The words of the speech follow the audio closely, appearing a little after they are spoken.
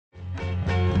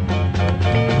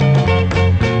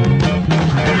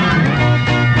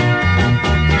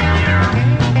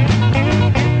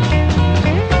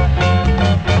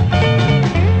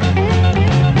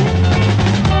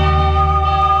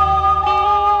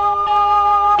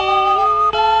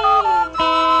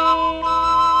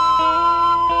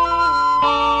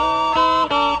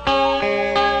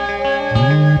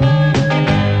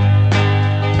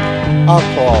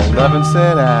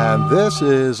Stevenson, and this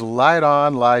is Light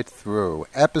On, Light Through,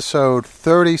 episode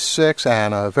 36,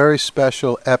 and a very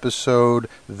special episode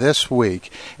this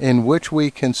week in which we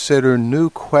consider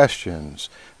new questions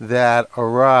that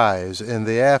arise in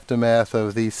the aftermath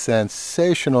of the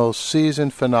sensational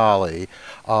season finale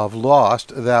of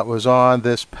Lost that was on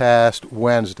this past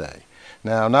Wednesday.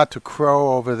 Now, not to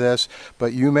crow over this,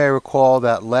 but you may recall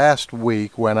that last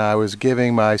week when I was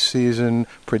giving my season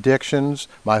predictions,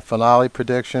 my finale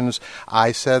predictions,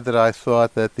 I said that I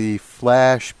thought that the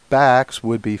flashbacks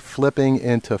would be flipping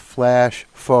into flash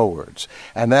forwards.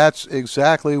 And that's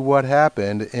exactly what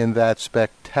happened in that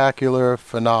spectacular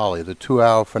finale, the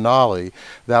 2-hour finale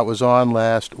that was on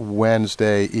last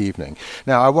Wednesday evening.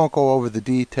 Now, I won't go over the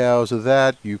details of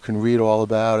that. You can read all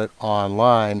about it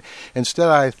online. Instead,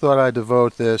 I thought I'd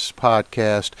devote this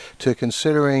podcast to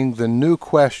considering the new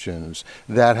questions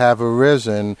that have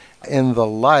arisen in the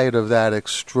light of that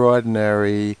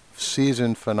extraordinary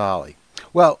season finale.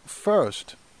 Well,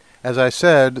 first, as I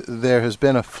said, there has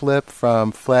been a flip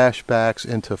from flashbacks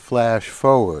into flash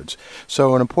forwards.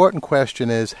 So an important question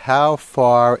is, how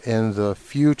far in the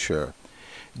future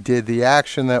did the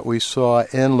action that we saw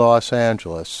in Los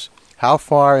Angeles, how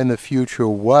far in the future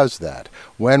was that?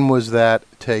 When was that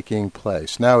taking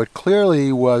place? Now, it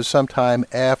clearly was sometime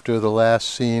after the last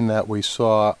scene that we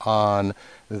saw on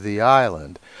the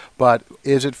island. But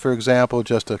is it, for example,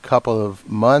 just a couple of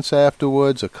months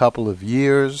afterwards, a couple of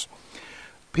years?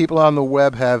 People on the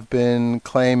web have been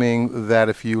claiming that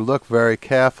if you look very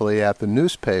carefully at the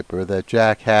newspaper that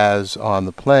Jack has on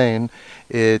the plane,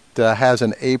 it has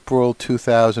an April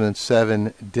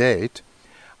 2007 date.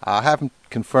 I haven't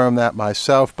confirmed that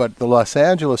myself, but the Los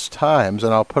Angeles Times,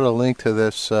 and I'll put a link to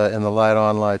this in the Light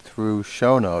On, Light Through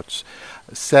show notes,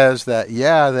 says that,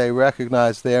 they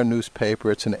recognize their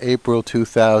newspaper. It's an April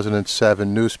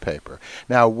 2007 newspaper.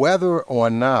 Now, whether or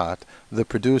not the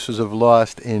producers of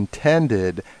Lost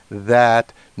intended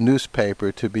that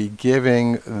newspaper to be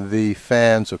giving the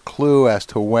fans a clue as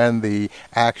to when the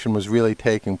action was really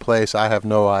taking place, I have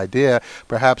no idea.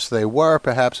 Perhaps they were.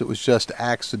 Perhaps it was just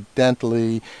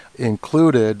accidentally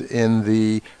included in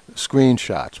the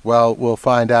screenshots. Well, we'll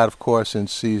find out, of course, in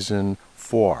Season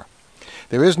 4.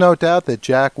 There is no doubt that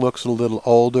Jack looks a little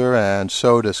older, and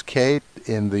so does Kate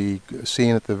in the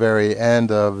scene at the very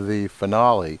end of the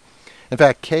finale. In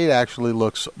fact, Kate actually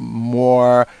looks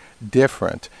more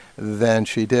different than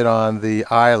she did on the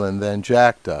island than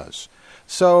Jack does.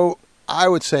 So I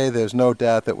would say there's no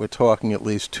doubt that we're talking at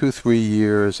least 2-3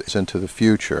 years into the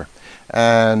future.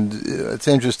 And it's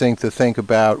interesting to think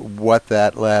about what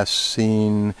that last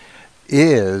scene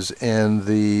is in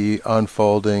the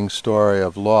unfolding story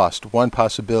of Lost. One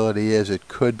possibility is it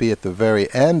could be at the very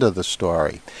end of the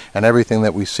story, and everything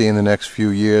that we see in the next few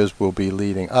years will be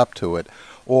leading up to it.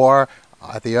 Or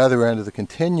at the other end of the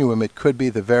continuum, it could be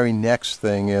the very next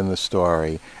thing in the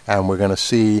story, and we're going to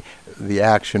see the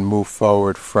action move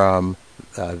forward from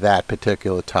that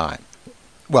particular time.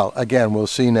 Well, again, we'll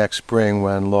see next spring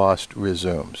when Lost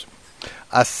resumes.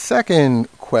 A second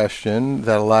question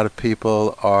that a lot of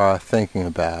people are thinking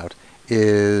about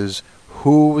is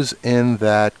who's in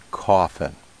that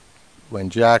coffin. When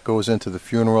Jack goes into the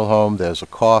funeral home, there's a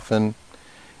coffin.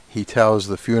 He tells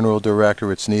the funeral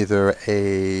director it's neither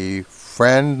a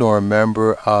friend nor a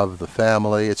member of the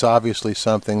family. It's obviously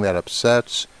something that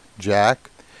upsets Jack.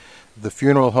 The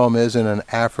funeral home is in an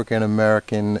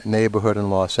African-American neighborhood in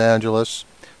Los Angeles.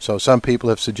 So some people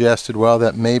have suggested,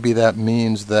 that maybe that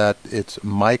means that it's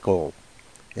Michael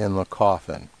in the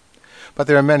coffin. But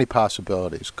there are many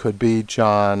possibilities. Could be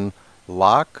John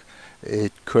Locke.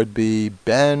 It could be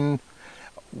Ben.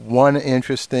 One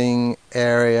interesting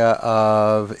area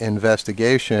of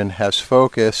investigation has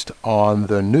focused on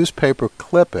the newspaper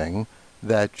clipping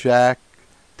that Jack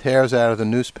tears out of the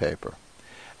newspaper.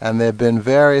 And there have been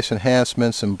various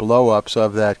enhancements and blow-ups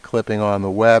of that clipping on the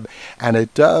web. And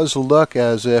it does look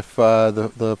as if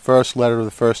the first letter of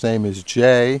the first name is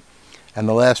J, and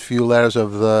the last few letters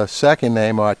of the second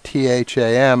name are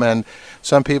THAM. And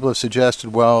some people have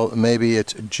suggested, maybe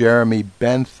it's Jeremy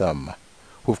Bentham,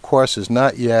 who, of course, is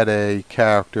not yet a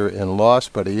character in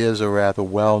Lost, but he is a rather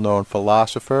well-known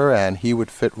philosopher, and he would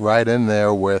fit right in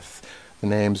there with the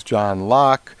names John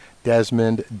Locke,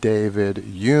 Desmond David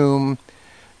Hume,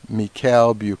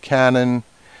 Mikhail Buchanan,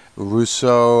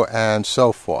 Rousseau, and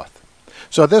so forth.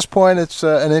 So at this point, it's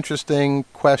an interesting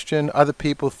question. Other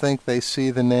people think they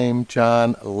see the name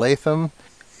John Latham.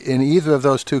 In either of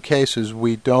those two cases,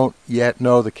 we don't yet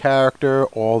know the character,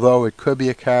 although it could be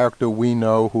a character we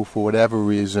know who, for whatever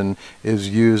reason, is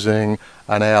using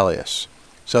an alias.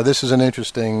 So this is an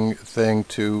interesting thing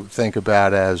to think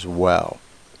about as well.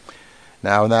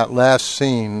 Now, in that last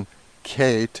scene,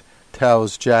 Kate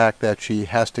tells Jack that she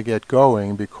has to get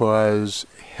going because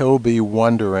he'll be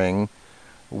wondering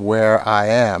where I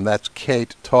am. That's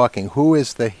Kate talking. Who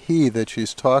is the he that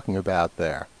she's talking about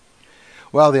there?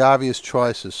 Well, the obvious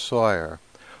choice is Sawyer.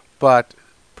 But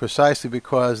precisely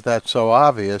because that's so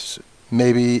obvious,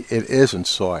 maybe it isn't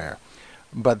Sawyer.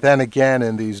 But then again,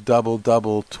 in these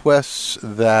double twists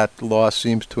that Lost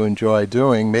seems to enjoy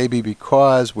doing, maybe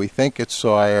because we think it's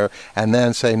Sawyer and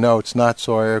then say, no, it's not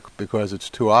Sawyer because it's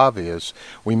too obvious,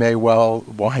 we may well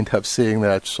wind up seeing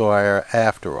that it's Sawyer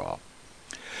after all.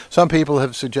 Some people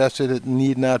have suggested it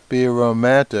need not be a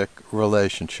romantic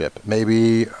relationship.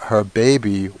 Maybe her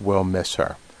baby will miss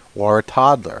her, or a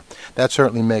toddler. That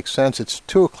certainly makes sense. It's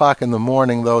 2 o'clock in the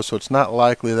morning, though, so it's not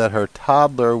likely that her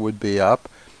toddler would be up.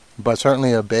 But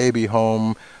certainly a baby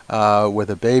home with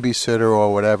a babysitter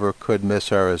or whatever could miss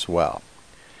her as well.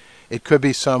 It could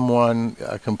be someone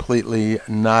completely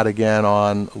not again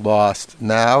on Lost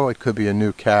now. It could be a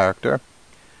new character.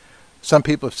 Some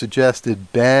people have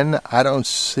suggested Ben. I don't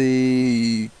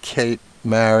see Kate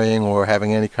marrying or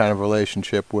having any kind of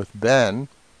relationship with Ben.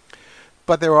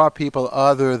 But there are people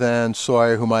other than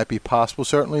Sawyer who might be possible.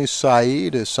 Certainly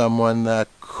Saeed is someone that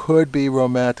could be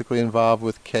romantically involved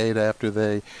with Kate after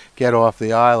they get off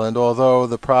the island, although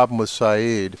the problem with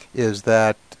Saeed is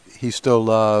that he still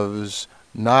loves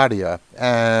Nadia,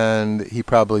 and he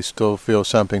probably still feels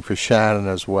something for Shannon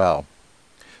as well.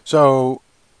 So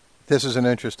this is an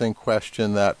interesting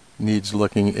question that needs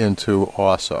looking into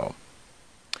also.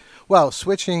 Well,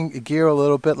 switching gear a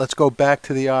little bit, let's go back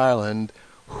to the island.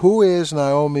 Who is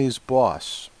Naomi's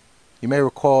boss? You may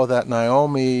recall that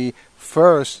Naomi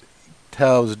first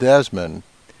tells Desmond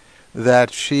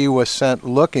that she was sent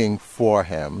looking for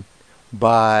him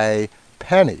by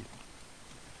Penny,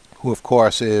 who of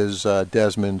course is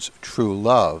Desmond's true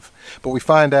love. But we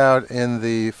find out in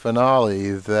the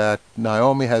finale that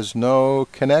Naomi has no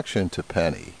connection to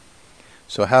Penny.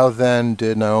 So how then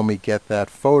did Naomi get that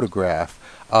photograph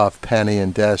of Penny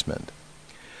and Desmond?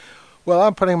 Well,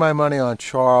 I'm putting my money on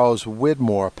Charles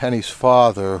Widmore, Penny's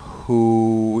father,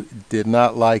 who did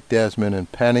not like Desmond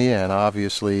and Penny and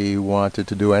obviously wanted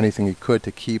to do anything he could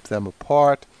to keep them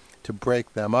apart, to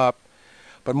break them up.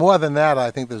 But more than that, I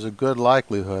think there's a good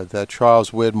likelihood that Charles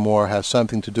Widmore has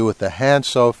something to do with the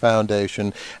Hanso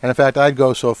Foundation. And in fact, I'd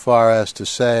go so far as to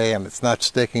say, and it's not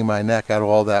sticking my neck out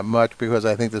all that much because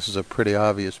I think this is a pretty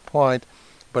obvious point,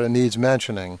 but it needs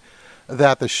mentioning,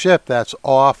 that the ship that's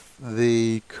off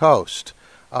the coast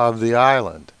of the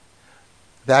island,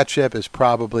 that ship is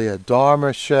probably a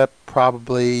Dharma ship,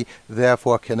 probably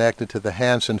therefore connected to the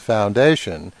Hansen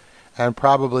Foundation, and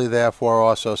probably therefore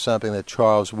also something that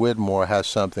Charles Widmore has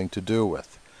something to do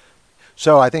with.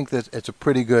 So I think that it's a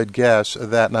pretty good guess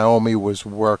that Naomi was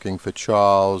working for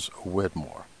Charles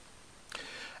Widmore.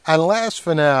 And last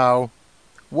for now,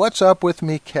 what's up with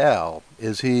Mikhail?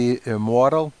 Is he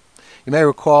immortal? You may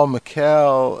recall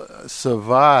Mikhail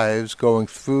survives going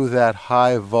through that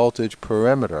high voltage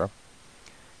perimeter,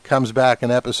 comes back an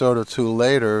episode or two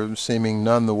later, seeming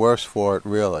none the worse for it,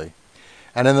 really.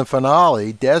 And in the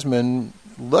finale, Desmond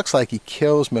looks like he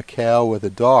kills Mikhail with a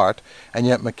dart, and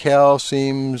yet Mikhail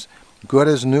seems good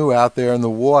as new out there in the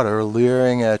water,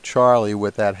 leering at Charlie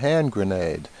with that hand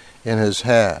grenade in his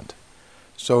hand.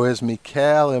 So is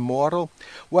Mikhail immortal?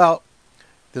 Well,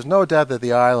 there's no doubt that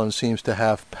the island seems to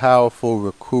have powerful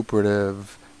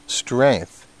recuperative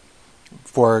strength.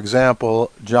 For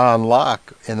example, John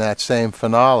Locke, in that same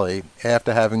finale,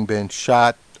 after having been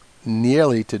shot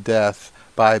nearly to death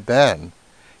by Ben,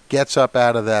 gets up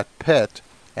out of that pit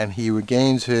and he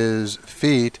regains his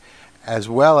feet, as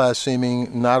well as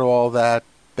seeming not all that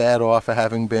bad off for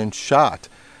having been shot.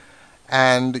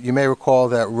 And you may recall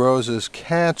that Rose's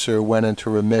cancer went into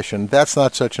remission. That's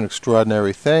not such an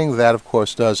extraordinary thing. That, of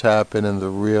course, does happen in the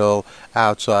real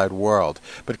outside world.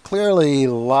 But clearly,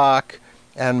 Locke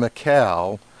and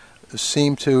Mikhail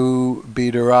seem to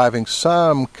be deriving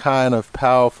some kind of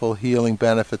powerful healing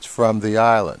benefits from the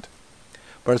island.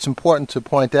 But it's important to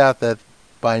point out that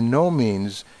by no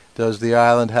means does the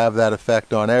island have that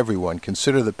effect on everyone.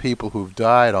 Consider the people who've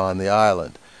died on the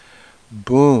island.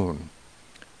 Boone,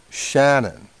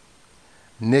 Shannon,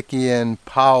 Nikki and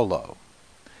Paolo,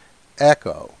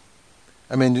 Echo.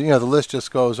 I mean, the list just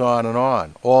goes on and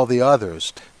on. All the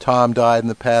others. Tom died in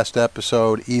the past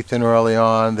episode, Ethan early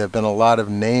on. There have been a lot of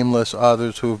nameless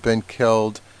others who've been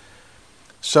killed.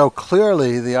 So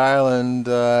clearly the island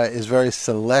is very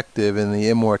selective in the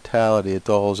immortality it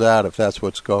doles out, if that's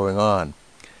what's going on.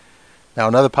 Now,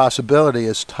 another possibility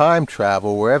is time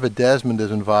travel. Wherever Desmond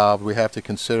is involved, we have to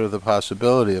consider the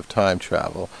possibility of time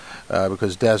travel.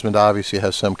 because Desmond obviously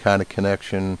has some kind of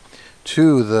connection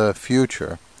to the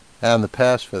future, and the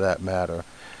past for that matter.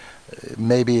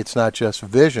 Maybe it's not just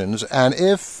visions, and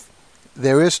if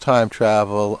there is time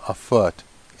travel afoot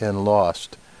in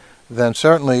Lost, then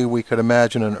certainly we could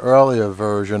imagine an earlier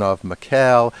version of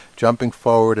Mikhail jumping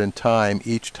forward in time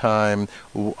each time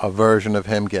a version of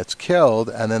him gets killed,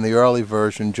 and then the early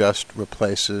version just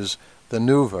replaces the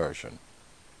new version.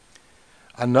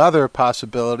 Another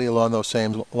possibility along those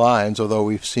same lines, although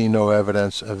we've seen no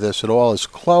evidence of this at all, is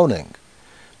cloning.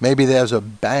 Maybe there's a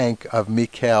bank of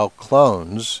Mikhail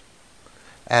clones,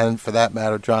 and for that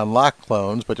matter, John Locke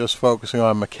clones, but just focusing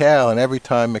on Mikhail, and every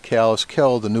time Mikhail is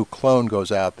killed, a new clone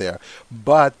goes out there.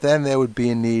 But then there would be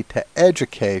a need to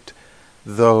educate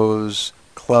those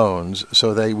clones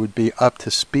so they would be up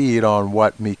to speed on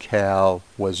what Mikhail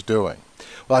was doing.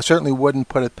 Well, I certainly wouldn't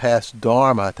put it past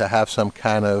Dharma to have some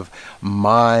kind of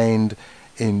mind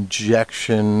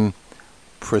injection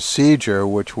procedure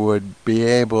which would be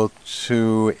able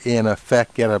to, in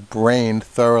effect, get a brain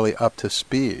thoroughly up to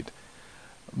speed.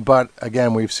 But,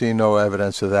 again, we've seen no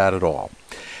evidence of that at all.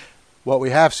 What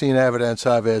we have seen evidence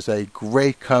of is a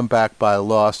great comeback by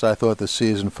Lost. I thought the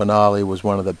season finale was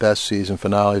one of the best season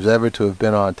finales ever to have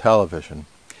been on television.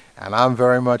 And I'm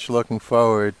very much looking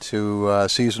forward to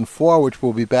Season 4, which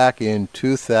will be back in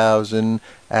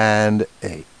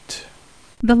 2008.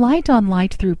 The Light on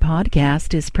Light Through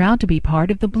podcast is proud to be part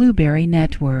of the Blueberry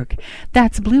Network.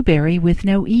 That's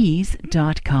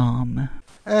blueberrywithnoease.com.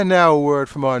 And now a word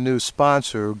from our new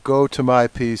sponsor,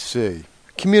 GoToMyPC.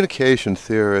 Communication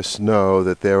theorists know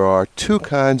that there are two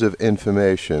kinds of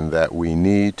information that we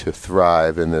need to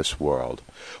thrive in this world.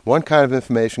 One kind of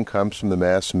information comes from the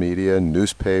mass media,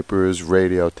 newspapers,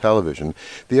 radio, television.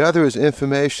 The other is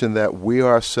information that we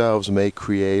ourselves may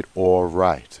create or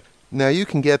write. Now, you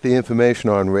can get the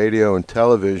information on radio and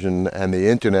television and the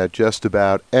internet just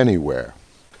about anywhere.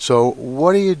 So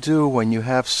what do you do when you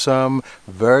have some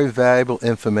very valuable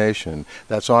information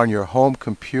that's on your home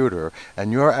computer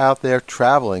and you're out there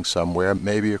traveling somewhere,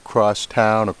 maybe across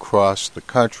town, across the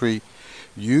country?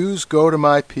 Use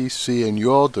GoToMyPC and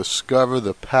you'll discover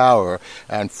the power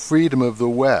and freedom of the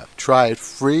web. Try it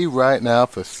free right now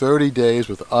for 30 days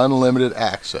with unlimited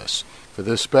access. For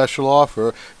this special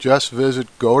offer, just visit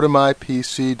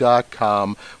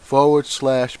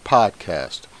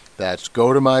GoToMyPC.com/podcast. That's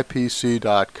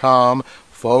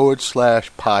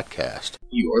GoToMyPC.com/podcast.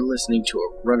 You are listening to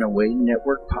a Runaway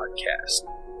Network podcast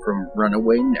from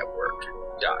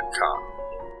RunawayNetwork.com.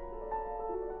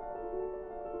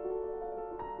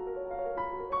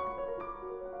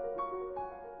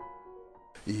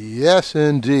 Yes,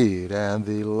 indeed, and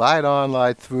the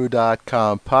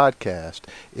LightOnLightThrough.com podcast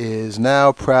is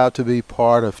now proud to be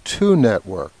part of two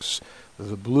networks,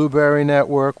 the Blueberry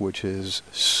Network, which is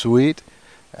sweet,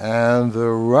 and the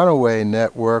Runaway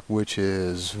Network, which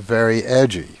is very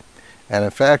edgy. And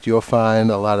in fact, you'll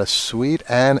find a lot of sweet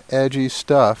and edgy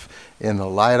stuff in the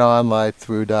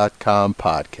LightOnLightThrough.com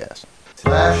podcast.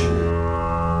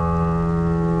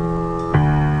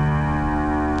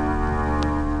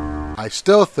 I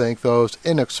still think those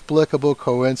inexplicable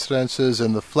coincidences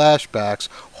in the flashbacks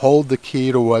hold the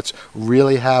key to what's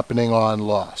really happening on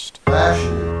Lost.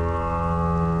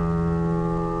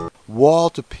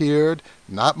 Walt appeared,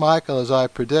 not Michael as I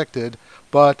predicted,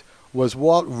 but was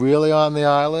Walt really on the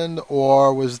island,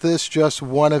 or was this just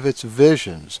one of its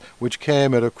visions, which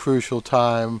came at a crucial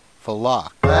time for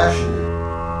Locke?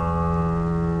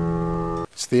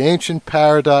 It's the ancient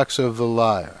paradox of the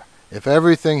liar. If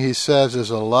everything he says is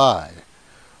a lie,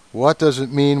 what does it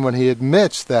mean when he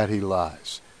admits that he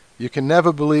lies? You can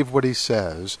never believe what he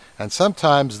says, and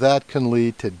sometimes that can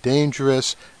lead to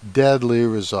dangerous, deadly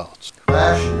results.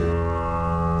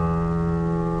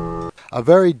 A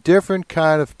very different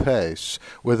kind of pace,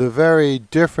 with a very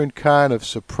different kind of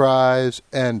surprise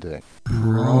ending.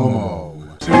 Promo.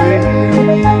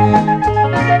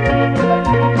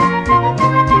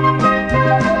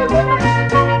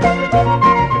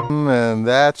 And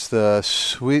that's the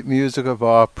sweet music of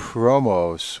our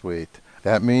promo suite.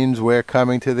 That means we're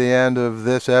coming to the end of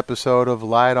this episode of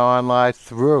Light On, Light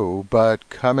Through, but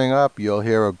coming up you'll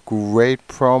hear a great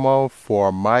promo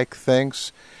for Mike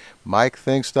Thinks,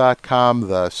 MikeThinks.com,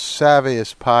 the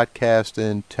savviest podcast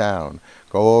in town.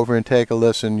 Go over and take a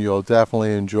listen. You'll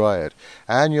definitely enjoy it.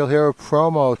 And you'll hear a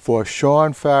promo for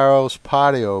Sean Farrell's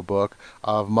patio book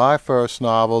of my first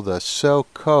novel, The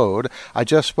Silk Code. I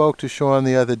just spoke to Sean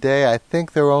the other day. I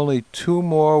think there are only 2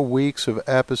 more weeks of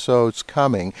episodes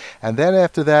coming. And then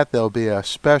after that, there'll be a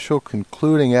special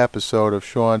concluding episode of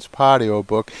Sean's patio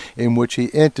book in which he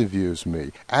interviews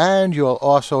me. And you'll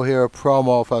also hear a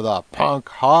promo for the Punk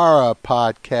Horror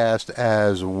Podcast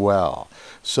as well.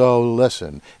 So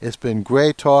listen, it's been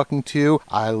great talking to you.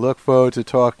 I look forward to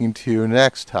talking to you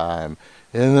next time.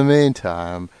 In the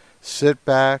meantime, sit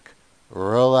back,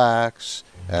 relax,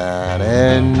 and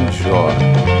enjoy.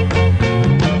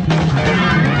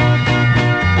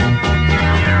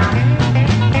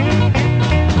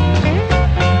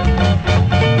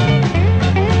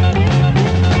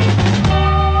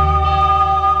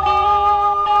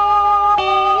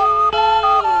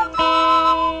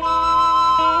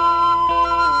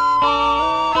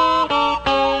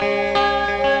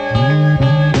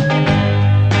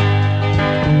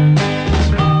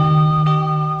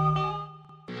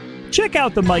 Check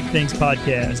out the Mike Thinks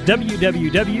Podcast,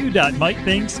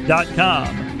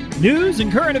 www.mikethinks.com. News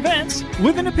and current events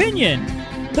with an opinion.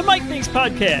 The Mike Thinks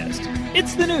Podcast.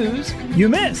 It's the news you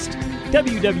missed.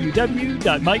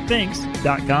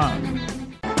 www.mikethinks.com.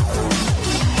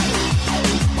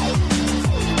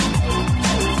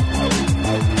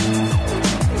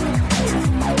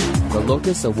 The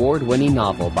Locus Award-winning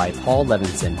novel by Paul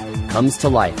Levinson comes to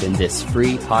life in this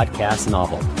free podcast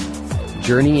novel.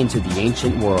 Journey into the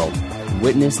ancient world,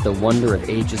 witness the wonder of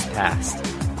ages past,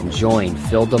 and join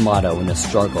Phil D'Amato in the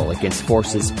struggle against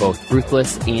forces both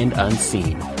ruthless and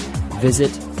unseen. Visit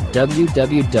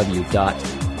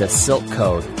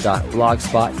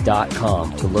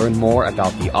www.thesilkcode.blogspot.com to learn more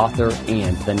about the author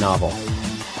and the novel,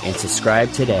 and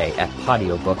subscribe today at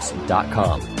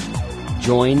podiobooks.com.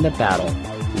 Join the battle,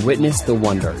 witness the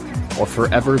wonder, or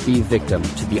forever be victim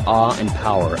to the awe and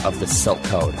power of the Silk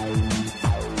Code.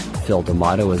 Phil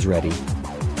D'Amato is ready.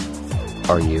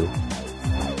 Are you?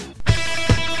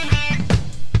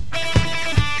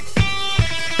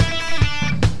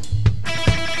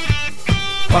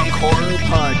 Punk Horror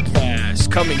Podcast,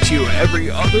 coming to you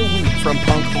every other week from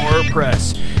Punk Horror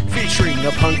Press, featuring The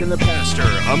Punk and the Pastor,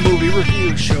 a movie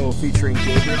review show featuring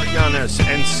Gabriel Llanes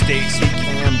and Stacey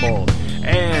Campbell,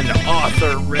 and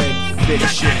Author Red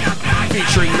Fiction,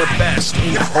 featuring the best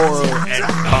in horror and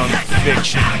punk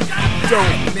fiction.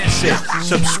 Don't miss it.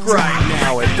 Subscribe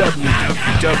now at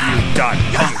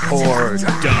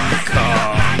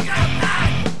www.punkhorror.com.